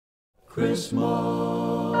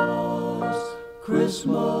Christmas,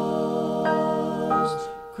 Christmas,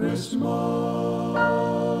 Christmas.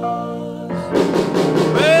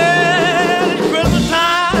 Well, it's Christmas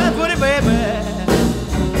time, pretty baby,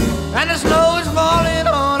 and the snow is falling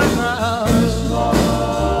on the ground. Christmas,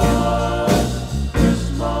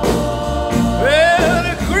 Christmas. Well,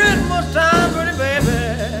 it's Christmas time, pretty baby,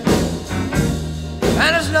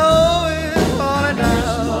 and the snow is falling down.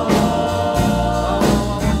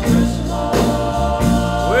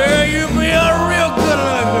 Well, you be a real good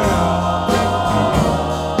little girl.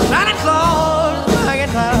 Santa Claus is back in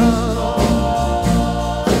town.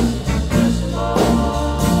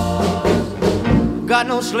 Got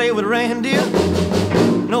no sleigh with reindeer,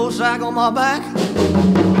 no sack on my back.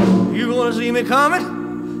 You gonna see me coming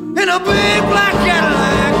in a big black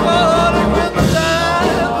Cadillac. Oh, the Christmas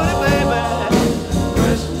time, pretty baby,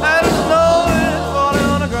 and the snow is falling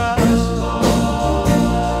on the ground.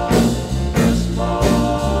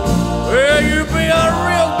 Well, you be a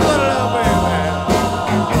real good little baby.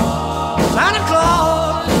 Santa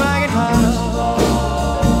Claus is back in town.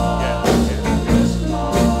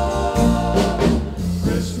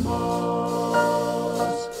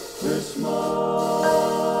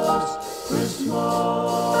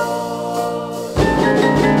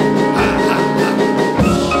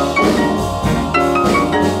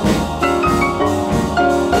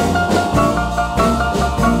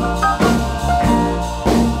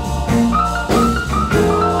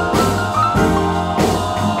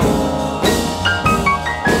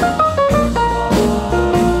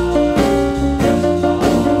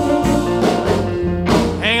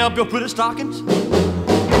 Hang up your pretty stockings,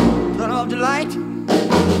 turn off the light.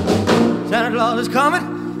 Santa Claus is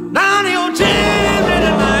coming down your chimney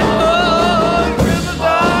tonight.